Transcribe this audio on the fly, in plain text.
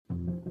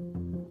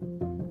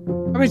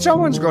mean,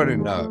 someone's got to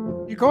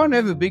know. You can't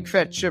have a big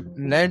fat ship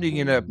landing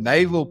in a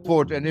naval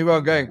port and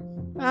everyone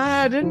going,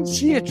 I didn't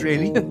see it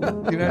really.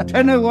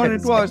 Don't know what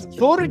it was.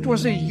 Thought it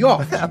was a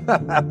yacht.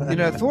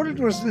 Thought it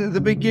was the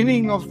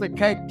beginning of the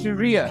Cape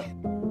Tevya.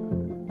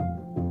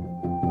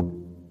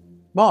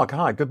 Mark,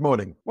 hi, good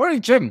morning. Morning,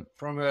 Jim.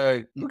 From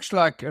looks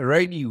like a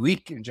rainy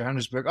week in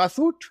Johannesburg. I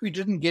thought we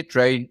didn't get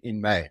rain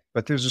in May,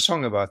 but there's a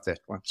song about that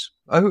once.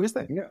 Oh, is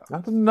there? Yeah. I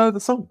didn't know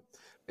the song.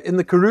 In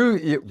the Karoo,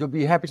 you'll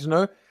be happy to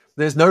know,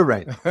 there's no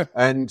rain.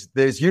 And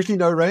there's usually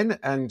no rain,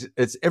 and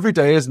it's every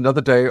day is another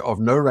day of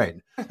no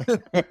rain.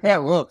 Yeah,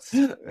 well,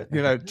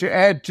 to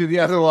add to the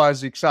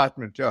otherwise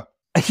excitement, yeah.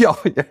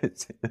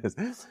 Yes.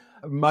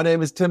 My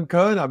name is Tim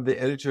Cohen. I'm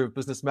the editor of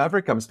Business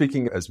Maverick. I'm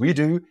speaking, as we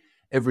do,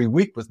 every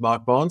week with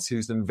Mark Barnes,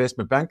 who's an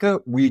investment banker.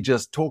 We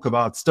just talk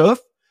about stuff,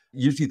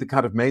 usually the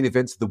kind of main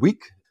events of the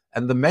week.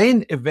 And the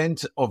main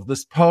event of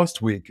this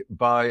past week,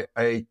 by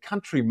a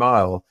country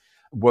mile,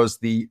 was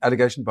the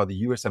allegation by the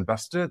US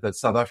ambassador that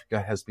South Africa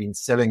has been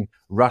selling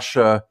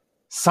Russia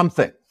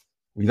something.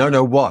 We don't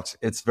know what.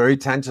 It's very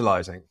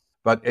tantalizing.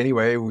 But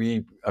anyway,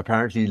 we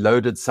apparently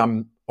loaded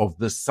some of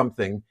this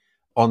something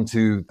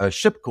onto a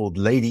ship called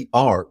Lady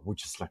R,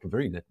 which is like a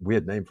very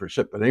weird name for a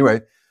ship. But anyway,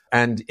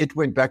 and it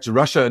went back to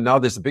Russia. And now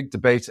there's a big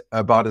debate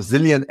about a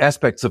zillion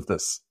aspects of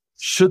this.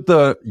 Should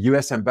the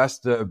US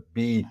ambassador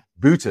be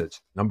booted?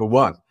 Number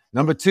one.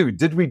 Number two,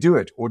 did we do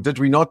it or did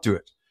we not do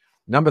it?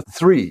 Number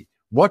three,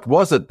 what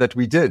was it that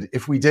we did,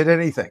 if we did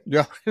anything?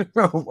 Yeah.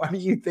 What do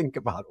you think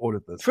about all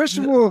of this? First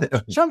of all,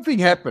 something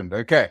happened.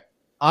 Okay.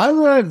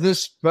 Either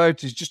this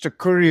boat is just a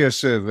courier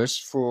service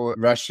for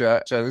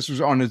Russia. So this was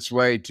on its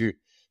way to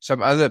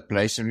some other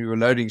place and we were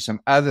loading some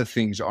other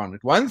things on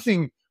it. One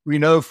thing we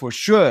know for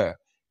sure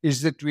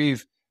is that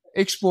we've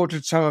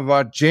exported some of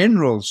our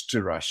generals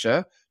to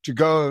Russia to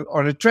go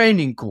on a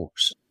training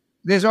course.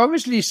 There's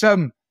obviously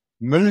some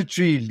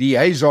military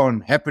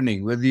liaison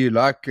happening, whether you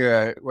like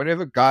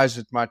whatever guys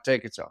it might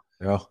take it on.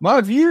 Yeah.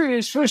 My view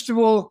is, first of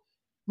all,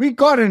 we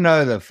got to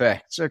know the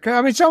facts, okay?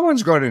 I mean,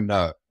 someone's got to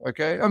know,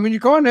 okay? I mean, you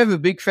can't have a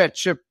big fat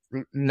ship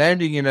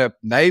landing in a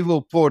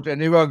naval port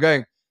and everyone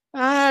going,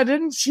 I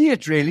didn't see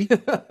it really.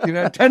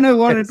 Don't know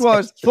what it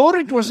was. Thought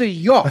it was a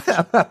yacht.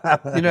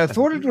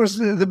 Thought it was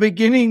the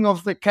beginning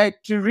of the Cape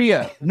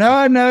Tevya.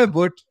 No,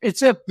 but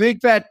it's a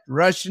big fat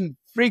Russian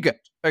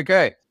frigate,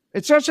 okay?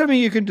 It's not something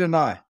you can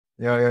deny.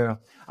 Yeah.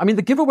 I mean,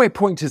 the giveaway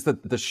point is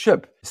that the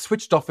ship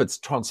switched off its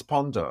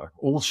transponder.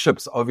 All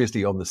ships,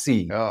 obviously, on the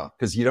sea,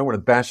 because you don't want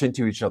to bash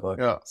into each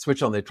other,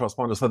 switch on their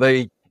transponder. So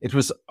it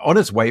was on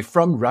its way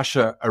from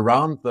Russia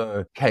around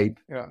the Cape.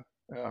 Yeah.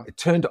 It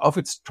turned off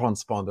its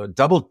transponder,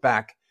 doubled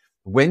back,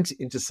 went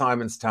into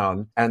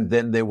Simonstown, and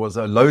then there was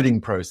a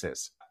loading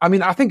process. I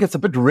mean, I think it's a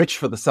bit rich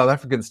for the South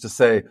Africans to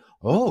say,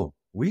 oh,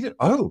 really?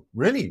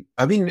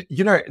 I mean,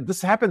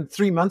 this happened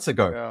 3 months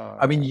ago. Yeah,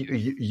 I mean,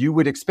 you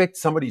would expect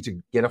somebody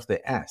to get off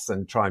their ass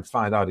and try and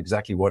find out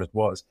exactly what it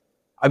was.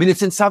 I mean,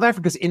 it's in South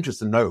Africa's interest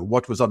to know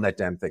what was on that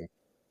damn thing.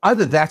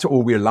 Either that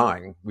or we're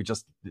lying. We're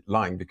just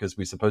lying because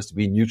we're supposed to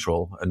be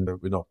neutral and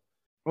we're not.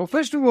 Well,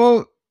 first of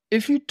all,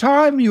 if you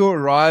time your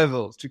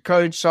arrival to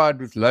coincide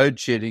with load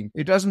shedding,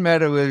 it doesn't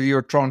matter whether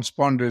your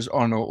transponder is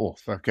on or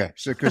off, okay?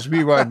 So, because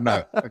we won't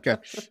know, okay?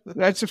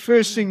 That's the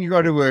first thing you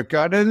got to work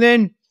out. And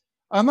then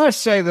I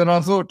must say that I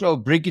thought,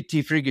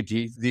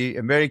 Brkic, the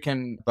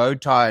American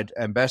bow-tied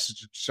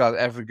ambassador to South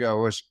Africa,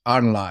 was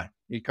online.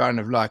 He kind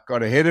of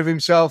got ahead of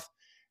himself.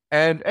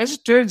 And as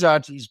it turns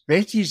out, he's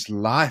bet his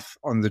life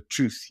on the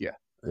truth here.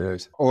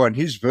 Yes. Or on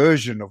his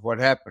version of what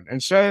happened.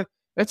 And so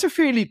that's a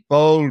fairly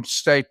bold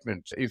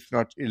statement, if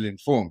not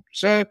ill-informed.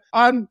 So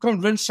I'm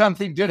convinced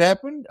something did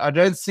happen. I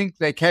don't think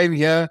they came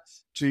here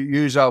to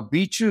use our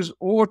beaches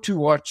or to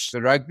watch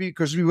the rugby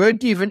because we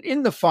weren't even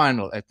in the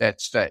final at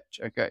that stage.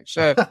 Okay,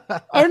 so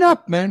own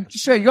up, man.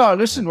 Just say,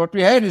 listen, what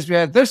we had is we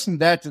had this and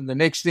that and the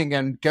next thing,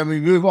 and can we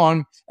move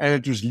on? And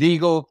it was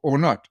legal or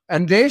not.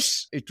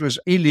 Unless it was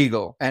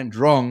illegal and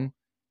wrong,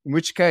 in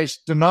which case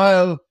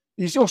denial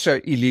is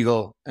also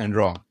illegal and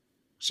wrong.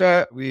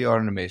 So we are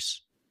in a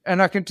mess. And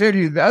I can tell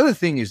you the other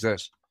thing is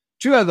this.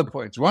 Two other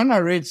points. One, I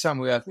read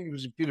somewhere, I think it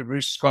was in Peter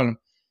Bruce's column,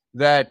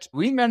 that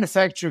we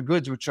manufacture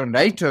goods which are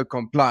NATO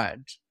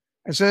compliant.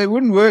 And so they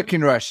wouldn't work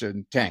in Russia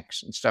in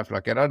tanks and stuff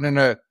like that. I don't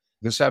know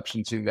the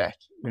substance in that.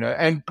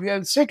 And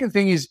the second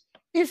thing is,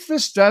 if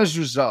this does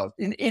result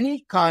in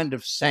any kind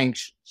of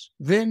sanctions,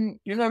 then,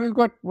 we've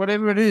got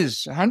whatever it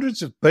is,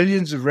 hundreds of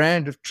billions of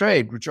rand of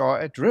trade which are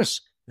at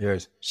risk.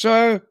 Yes.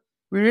 So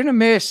we're in a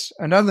mess,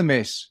 another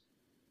mess.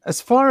 As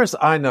far as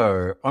I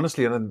know,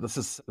 honestly, and this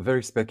is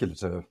very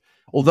speculative,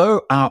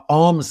 although our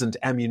arms and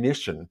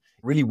ammunition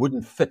really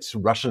wouldn't fit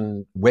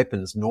Russian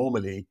weapons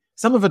normally,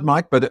 some of it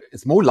might, but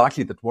it's more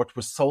likely that what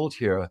was sold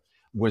here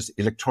was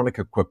electronic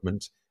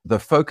equipment. The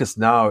focus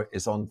now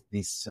is on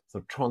these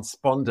sort of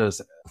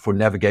transponders for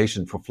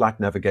navigation, for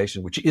flight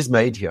navigation, which is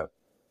made here.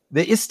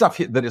 There is stuff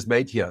here that is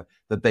made here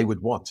that they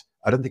would want.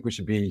 I don't think we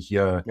should be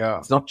here. Yeah.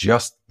 It's not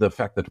just the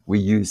fact that we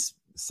use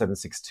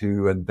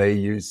 762, and they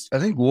used... I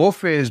think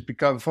warfare has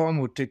become far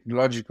more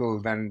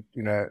technological than,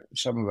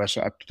 some of us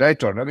are up to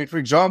date on. I mean, for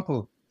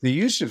example, the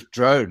use of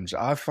drones,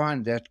 I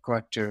find that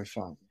quite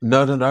terrifying.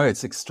 No,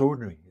 it's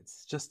extraordinary.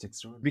 It's just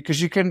extraordinary.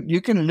 Because you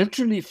can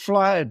literally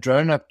fly a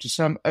drone up to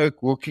some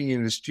oak walking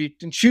in the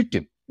street and shoot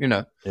him,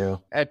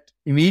 at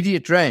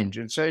immediate range.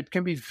 And so it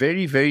can be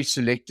very, very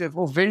selective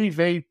or very,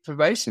 very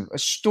pervasive. A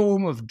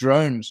storm of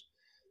drones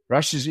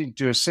rushes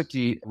into a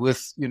city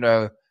with,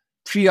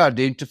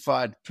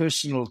 pre-identified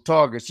personal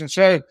targets. And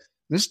so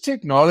this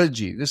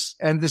technology, this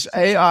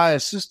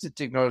AI-assisted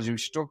technology, we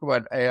should talk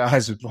about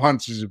AI's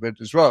advances a bit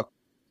as well.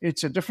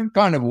 It's a different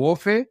kind of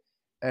warfare,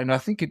 and I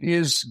think it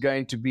is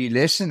going to be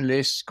less and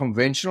less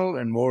conventional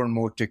and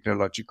more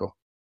technological.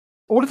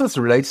 All of this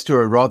relates to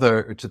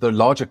the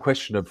larger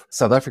question of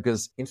South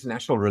Africa's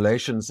international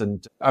relations.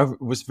 And I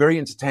was very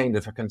entertained,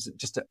 if I can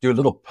just do a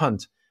little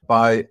punt,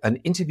 by an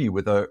interview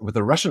with a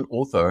Russian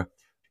author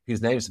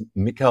whose name is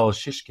Mikhail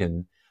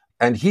Shishkin.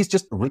 And he's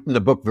just written a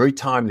book very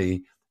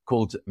timely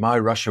called My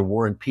Russia,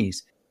 War and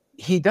Peace.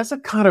 He does a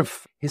kind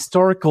of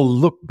historical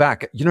look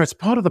back. It's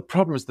part of the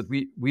problem is that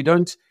we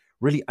don't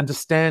really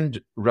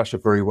understand Russia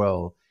very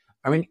well.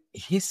 I mean,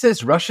 he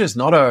says Russia is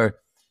not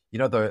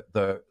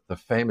the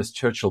famous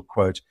Churchill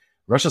quote,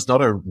 Russia's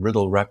not a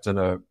riddle wrapped in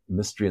a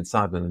mystery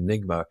inside an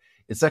enigma.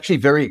 It's actually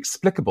very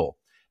explicable.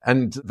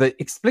 And the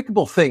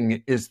explicable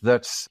thing is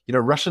that,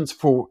 Russians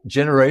for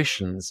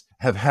generations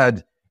have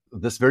had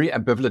this very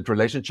ambivalent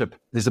relationship.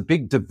 There's a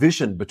big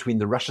division between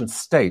the Russian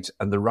state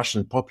and the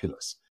Russian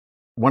populace.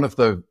 One of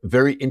the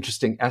very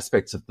interesting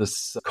aspects of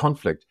this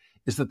conflict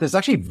is that there's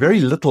actually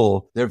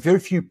there are very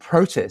few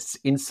protests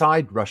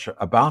inside Russia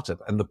about it.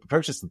 And the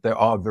protests that there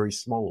are very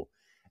small.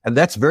 And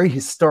that's very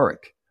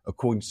historic,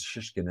 according to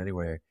Shishkin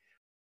anyway.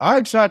 Our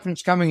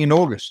excitement's coming in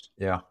August.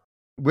 Yeah.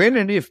 When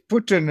and if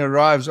Putin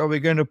arrives, are we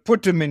going to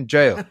put him in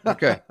jail?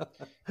 Okay.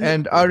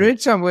 And I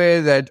read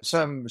somewhere that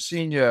some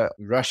senior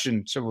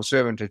Russian civil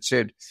servant had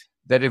said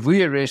that if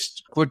we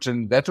arrest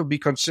Putin, that will be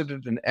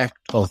considered an act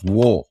of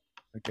war.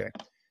 Okay.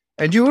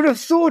 And you would have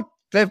thought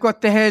they've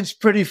got their hands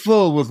pretty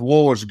full with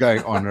wars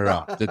going on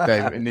around that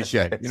they've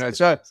initiated.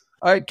 So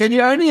can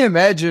you only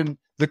imagine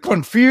the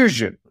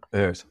confusion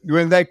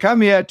when they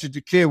come here to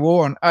declare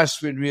war on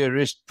us when we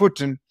arrest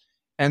Putin,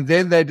 and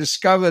then they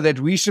discover that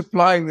we're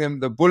supplying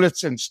them the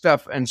bullets and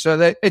stuff. And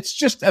so it's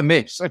just a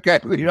mess. Okay,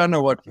 we don't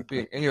know what to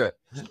do. Anyway,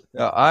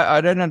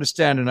 I don't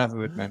understand enough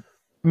of it, man.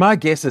 My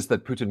guess is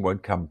that Putin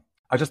won't come.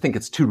 I just think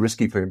it's too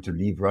risky for him to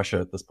leave Russia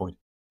at this point.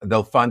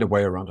 They'll find a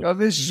way around it. Oh,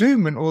 there's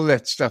Zoom and all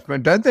that stuff,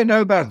 man. Don't they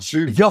know about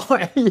Zoom?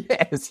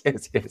 Yes,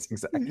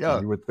 exactly.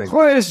 Yeah. You would think.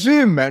 Where's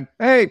Zoom, man?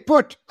 Hey,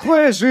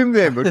 where's Zoom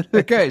there? But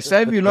okay,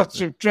 save you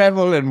lots of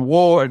travel and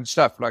war and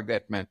stuff like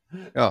that, man.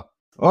 Yeah.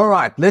 All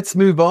right, let's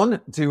move on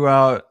to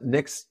our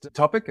next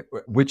topic,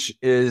 which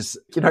is,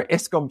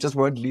 Eskom just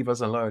won't leave us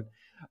alone.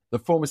 The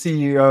former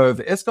CEO of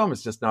Eskom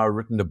has just now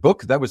written a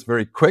book. That was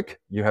very quick,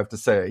 you have to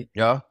say.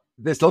 Yeah.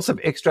 There's lots of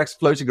extracts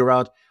floating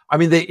around. I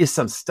mean, there is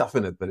some stuff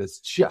in it that is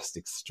just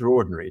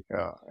extraordinary.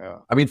 Yeah.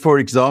 I mean, for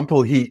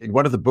example, in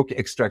one of the book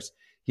extracts,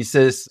 he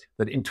says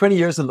that in 20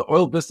 years in the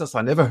oil business,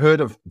 I never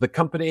heard of the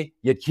company.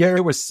 Yet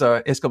here was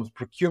Eskom's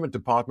procurement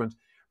department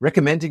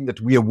recommending that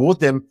we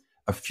award them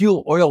a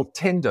fuel oil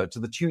tender to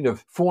the tune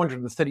of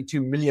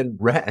 432 million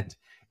rand.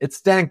 It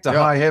stank to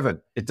high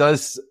heaven. It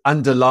does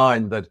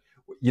underline that,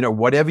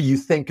 whatever you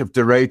think of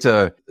De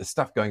Ruyter, the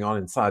stuff going on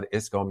inside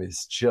Eskom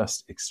is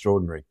just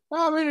extraordinary.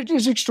 Well, I mean, it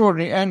is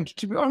extraordinary. And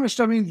to be honest,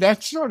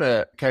 that's not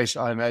a case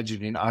I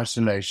imagine in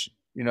isolation.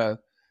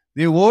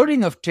 The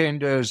awarding of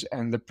tenders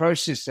and the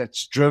process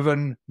that's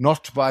driven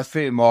not by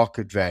fair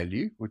market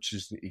value, which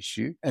is the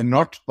issue, and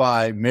not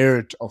by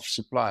merit of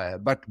supplier,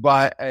 but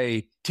by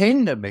a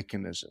tender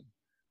mechanism,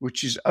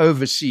 which is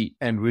overseen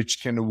and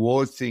which can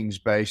award things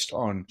based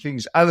on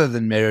things other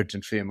than merit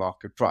and fair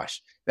market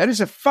price. That is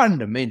a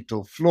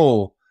fundamental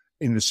flaw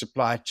in the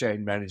supply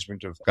chain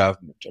management of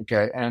government.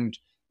 Okay. And,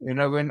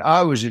 when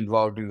I was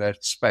involved in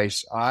that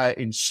space, I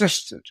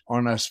insisted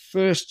on us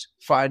first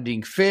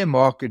finding fair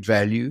market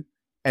value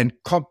and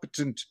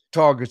competent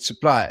target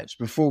suppliers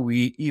before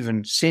we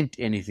even sent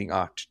anything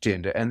out to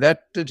tender. And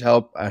that did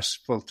help us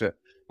filter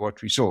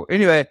what we saw.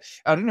 Anyway,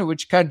 I don't know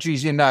which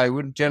country's in now. He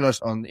wouldn't tell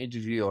us on the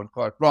interview on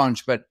Carte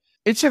Blanche, but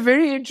it's a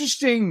very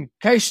interesting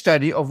case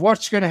study of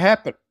what's going to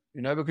happen,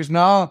 because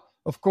now,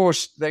 of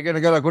course, they're going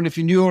to go like, well, if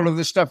you knew all of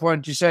this stuff, why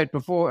didn't you say it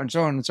before? And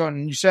so on and so on.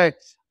 And you say,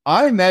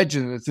 I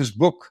imagine that this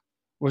book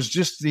was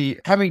just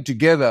the coming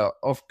together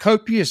of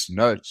copious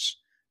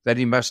notes that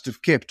he must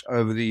have kept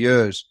over the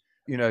years,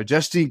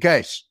 just in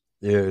case.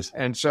 Yes.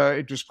 And so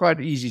it was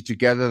quite easy to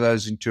gather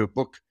those into a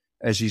book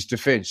as his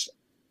defense.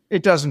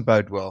 It doesn't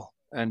bode well.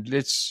 And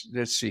let's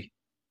see.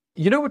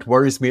 What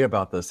worries me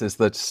about this is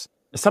that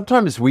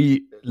sometimes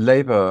we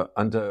labor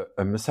under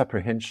a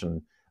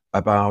misapprehension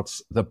about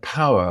the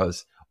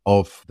powers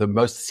of the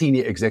most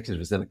senior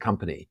executives in a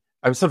company.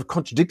 I'm sort of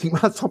contradicting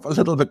myself a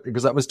little bit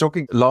because I was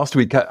talking last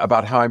week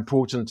about how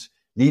important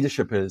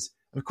leadership is.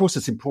 And of course,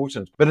 it's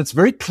important, but it's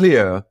very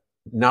clear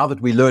now that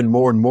we learn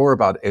more and more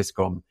about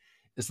Eskom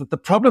is that the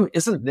problem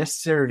isn't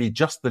necessarily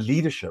just the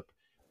leadership.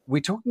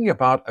 We're talking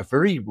about a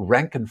very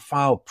rank and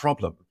file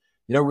problem.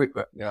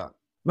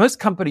 Most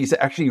companies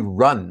actually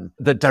run,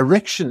 the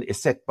direction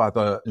is set by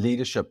the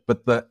leadership,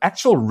 but the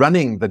actual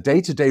running, the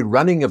day-to-day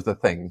running of the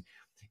thing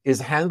is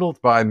handled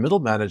by middle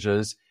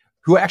managers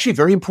who are actually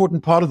a very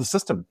important part of the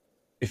system.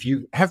 If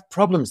you have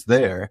problems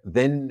there,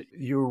 then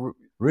you're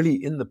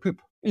really in the poop.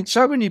 In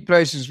so many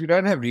places, we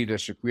don't have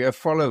leadership, we have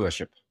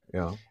followership.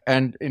 Yeah.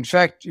 And in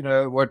fact,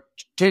 what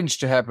tends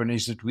to happen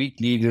is that weak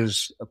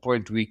leaders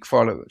appoint weak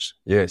followers.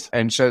 Yes.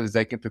 And so that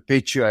they can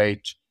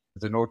perpetuate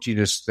the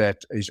naughtiness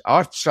that is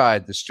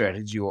outside the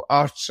strategy or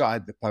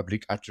outside the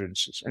public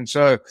utterances. And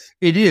so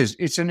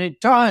it's an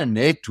entire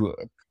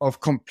network of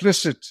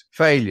complicit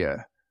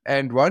failure.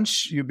 And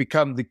once you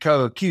become the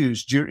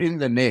co-accused, you're in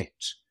the net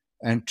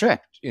and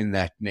trapped in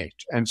that net.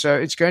 And so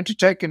it's going to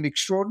take an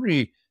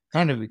extraordinary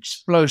kind of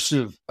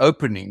explosive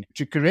opening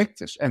to correct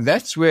this. And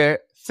that's where,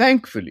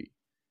 thankfully,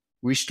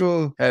 we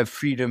still have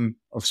freedom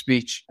of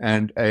speech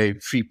and a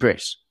free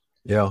press.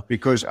 Yeah.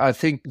 Because I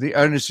think the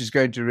onus is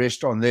going to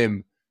rest on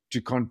them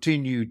to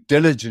continue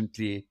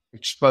diligently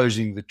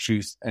exposing the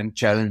truth and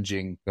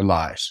challenging the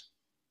lies.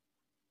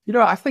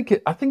 I think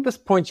this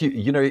point,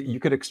 you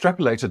could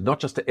extrapolate it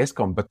not just to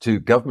Eskom, but to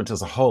government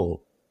as a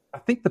whole. I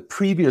think the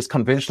previous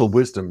conventional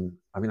wisdom,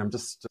 I'm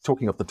just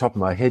talking off the top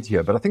of my head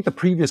here, but I think the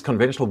previous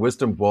conventional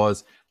wisdom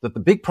was that the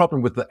big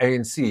problem with the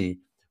ANC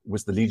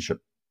was the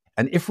leadership.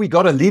 And if we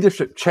got a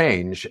leadership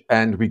change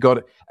and we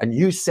got a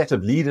new set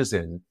of leaders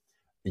in,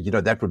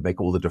 that would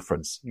make all the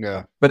difference.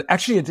 Yeah. But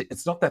actually,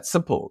 it's not that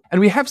simple.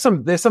 And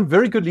there's some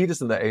very good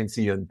leaders in the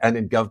ANC and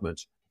in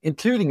government,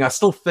 including, I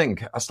still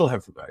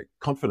have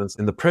confidence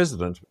in the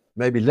president,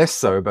 maybe less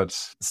so, but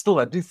still,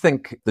 I do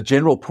think the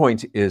general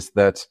point is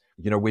that,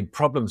 when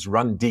problems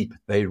run deep,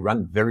 they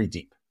run very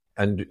deep.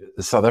 And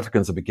the South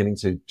Africans are beginning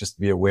to just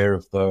be aware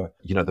of the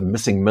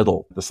missing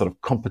middle, the sort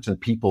of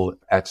competent people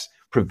at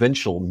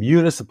provincial,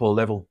 municipal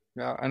level.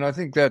 Yeah. And I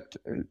think that,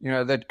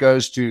 that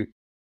goes to,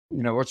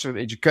 what sort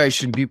of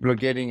education people are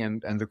getting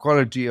and the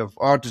quality of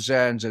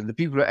artisans and the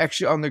people who are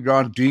actually on the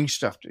ground doing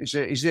stuff.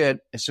 Is there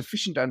a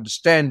sufficient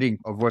understanding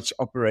of what's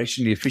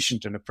operationally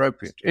efficient and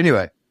appropriate?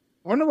 Anyway,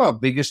 one of our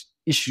biggest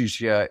issues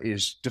here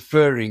is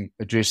deferring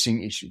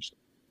addressing issues,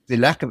 the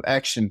lack of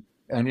action.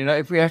 And,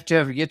 if we have to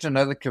have yet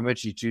another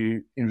committee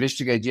to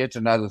investigate yet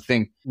another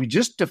thing, we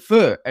just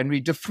defer, and we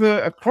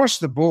defer across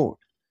the board,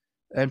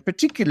 and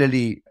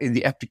particularly in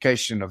the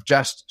application of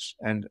justice.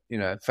 And,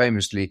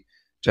 famously,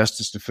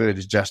 justice deferred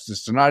is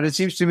justice denied. It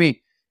seems to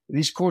me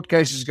these court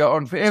cases go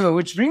on forever,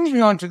 which brings me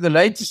on to the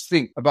latest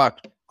thing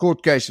about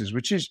court cases,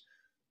 which is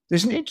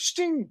there's an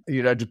interesting,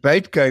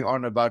 debate going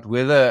on about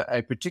whether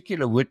a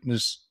particular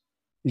witness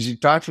is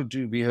entitled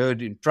to be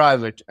heard in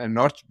private and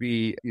not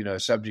be,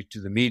 subject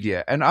to the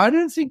media. And I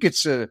don't think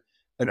it's an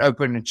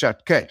open and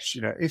shut case.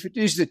 If it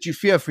is that you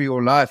fear for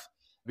your life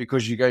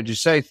because you're going to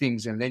say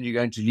things and then you're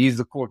going to leave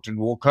the court and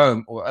walk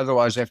home, or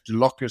otherwise have to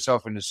lock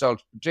yourself in a cell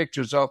to protect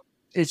yourself,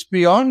 it's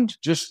beyond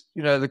just,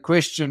 the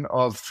question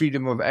of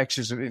freedom of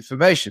access of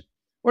information.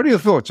 What are your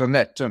thoughts on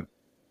that, Tim?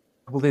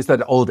 Well, there's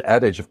that old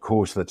adage, of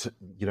course, that,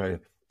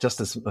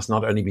 justice must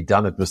not only be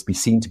done, it must be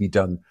seen to be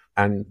done.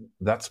 And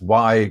that's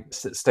why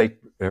state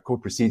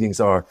court proceedings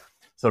are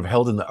sort of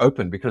held in the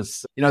open,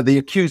 because, the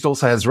accused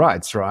also has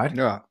rights, right?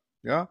 Yeah.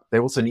 Yeah. They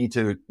also need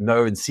to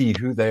know and see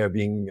who they are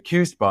being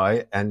accused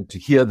by and to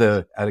hear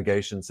the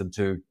allegations and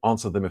to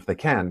answer them if they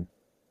can.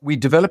 We're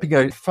developing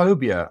a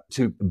phobia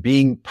to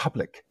being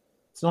public.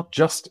 It's not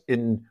just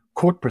in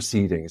court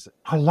proceedings.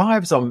 Our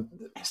lives are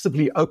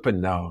massively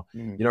open now.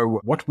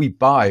 What we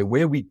buy,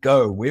 where we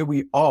go, where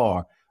we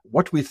are,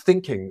 what we're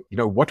thinking,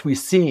 what we're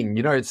seeing,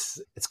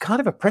 it's kind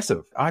of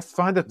oppressive. I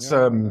find it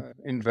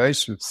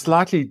invasive,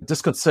 slightly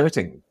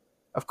disconcerting.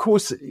 Of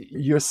course,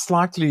 you're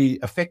slightly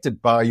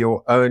affected by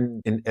your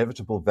own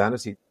inevitable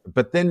vanity.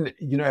 But then,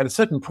 at a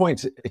certain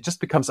point, it just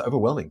becomes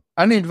overwhelming.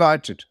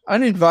 Uninvited.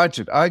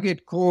 I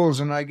get calls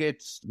and I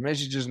get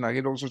messages and I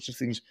get all sorts of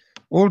things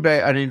all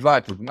day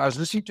uninvited. And I was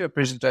listening to a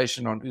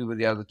presentation on Uber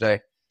the other day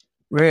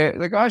where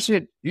the guy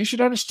said, you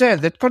should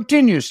understand that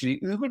continuously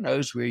Uber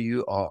knows where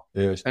you are.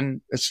 Yes.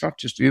 And it's not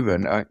just Uber.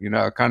 And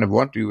I kind of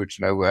want Uber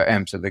to know where I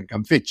am so they can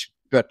come fetch.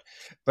 But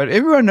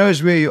everyone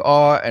knows where you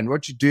are and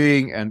what you're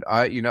doing. And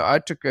I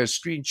took a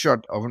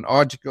screenshot of an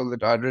article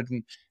that I'd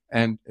written,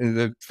 and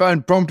the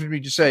phone prompted me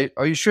to say,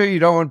 are you sure you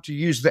don't want to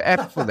use the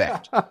app for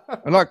that?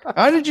 I'm like,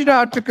 how did you know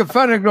I took a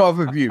photograph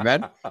of you,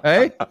 man?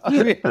 Hey?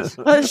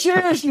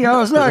 Seriously, I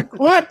was like,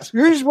 what?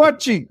 Who's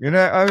watching?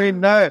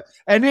 No.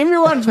 And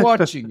everyone's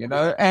watching,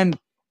 and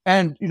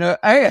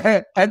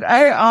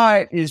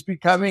AI is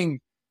becoming,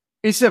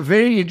 it's a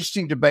very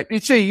interesting debate.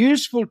 It's a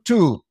useful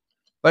tool.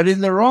 But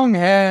in the wrong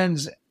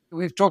hands,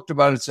 we've talked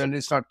about it, so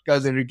let's not go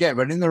there again.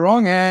 But in the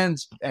wrong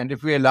hands, and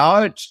if we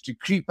allow it to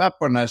creep up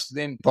on us,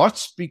 then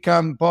bots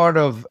become part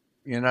of,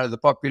 the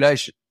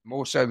population,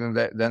 more so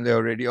than they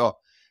already are.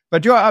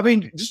 But,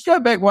 just go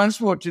back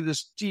once more to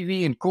this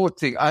TV and court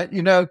thing.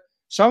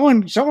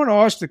 Someone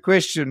asked a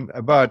question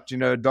about,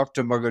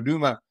 Dr.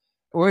 Magaduma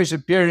always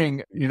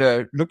appearing,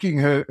 looking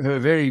her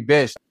very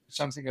best.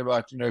 Something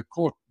about,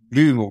 court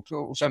bloom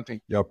or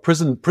something. Yeah,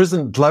 prison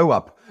glow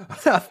up.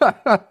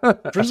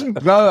 Prison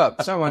glow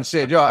up, someone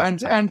said. Yeah,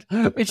 and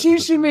it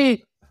seems to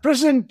me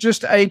prison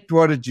just ain't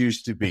what it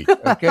used to be.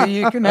 Okay,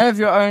 you can have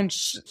your own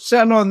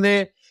salon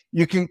there.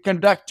 You can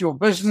conduct your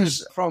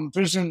business from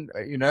prison,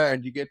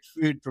 and you get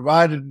food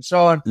provided and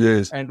so on.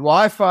 Yes. And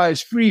Wi-Fi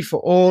is free for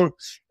all.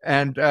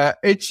 And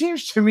it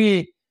seems to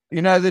me,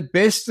 that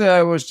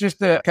Bester was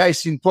just a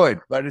case in point.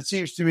 But it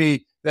seems to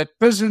me that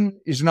prison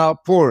is now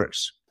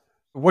porous.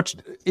 What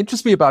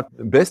interests me about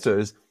Bester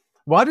is,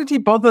 why did he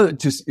bother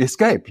to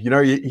escape?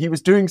 He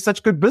was doing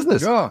such good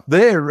business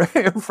there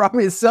from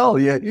his cell.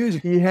 Yeah,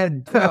 he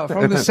had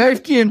from the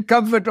safety and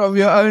comfort of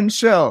your own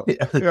cell.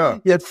 Yeah.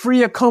 He had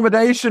free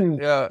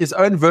accommodation, his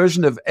own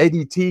version of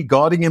ADT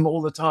guarding him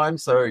all the time,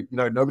 so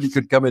nobody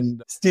could come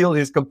and steal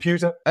his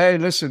computer. Hey,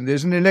 listen,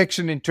 there's an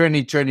election in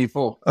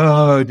 2024.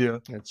 Oh dear,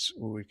 that's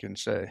all we can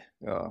say.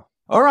 Yeah.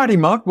 All righty,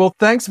 Mark. Well,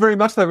 thanks very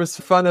much. That was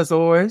fun as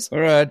always. All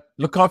right.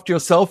 Look after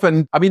yourself.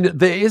 And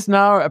there is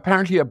now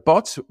apparently a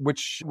bot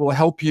which will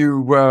help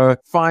you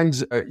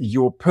find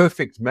your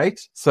perfect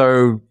mate.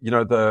 So,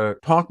 the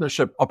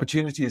partnership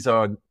opportunities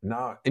are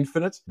now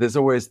infinite. There's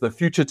always the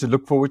future to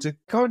look forward to.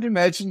 Can't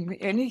imagine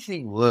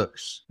anything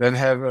worse than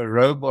have a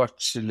robot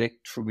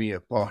select for me a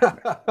partner.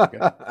 Okay?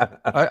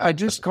 I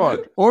just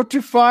can't. Or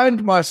to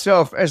find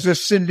myself as a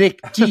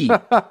selectee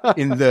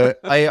in the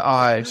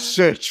AI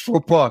search for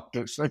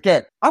partners.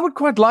 Okay. I would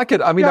quite like it.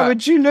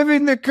 But you live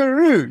in the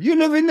Karoo.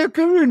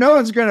 No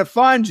one's going to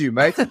find you,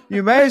 mate.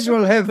 You may as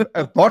well have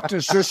a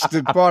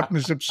bot-assisted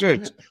partnership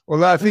search.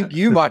 Although I think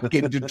you might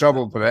get into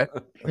trouble for that.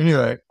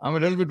 Anyway, I'm a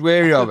little bit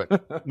wary of it.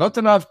 Not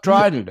that I've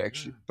tried it,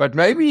 actually. But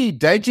maybe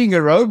dating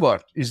a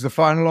robot is the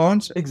final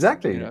answer.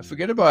 Exactly.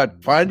 Forget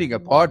about finding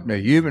a partner,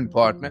 a human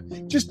partner.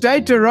 Just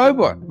date a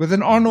robot with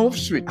an on-off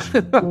switch.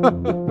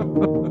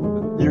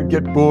 You'd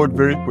get bored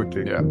very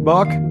quickly. Yeah.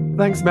 Mark,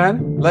 thanks,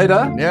 man.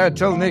 Later. Yeah,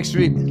 till next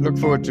week. Look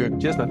forward to it.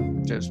 Cheers,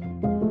 man. Cheers.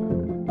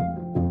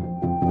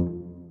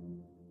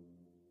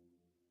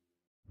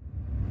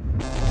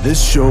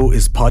 This show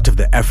is part of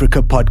the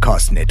Africa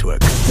Podcast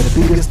Network.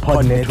 The biggest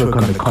pod network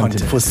on the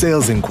continent. For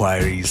sales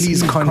inquiries,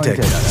 please contact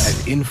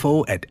us at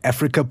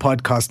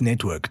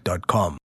info@africapodcastnetwork.com.